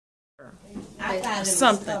I thought it was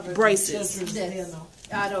something, covered braces. in children's dental.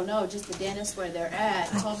 I don't know, just the dentist where they're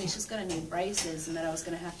at told me she's gonna need braces and that I was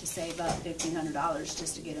gonna have to save up $1,500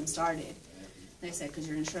 just to get them started. They said, because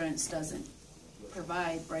your insurance doesn't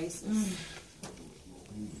provide braces.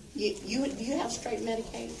 You have straight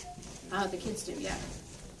Medicaid? The kids do, yeah.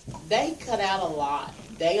 They cut out a lot.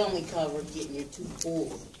 They only cover getting your tooth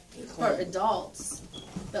pulled. For adults.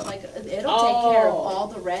 But like, it'll take care of all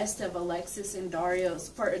the rest of Alexis and Dario's.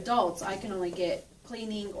 For adults, I can only get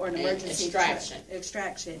cleaning or an emergency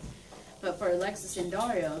extraction. But for Alexis and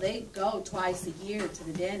Dario, they go twice a year to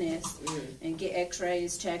the dentist and get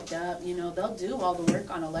x-rays checked up. You know, they'll do all the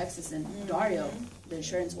work on Alexis and Dario. The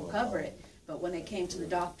insurance will cover it. But when it came to the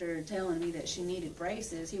doctor telling me that she needed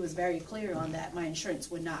braces, he was very clear on that. My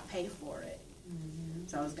insurance would not pay for it.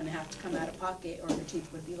 So I was going to have to come out of pocket or her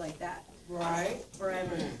teeth would be like that. Right.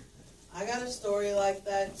 Forever. I got a story like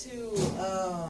that too.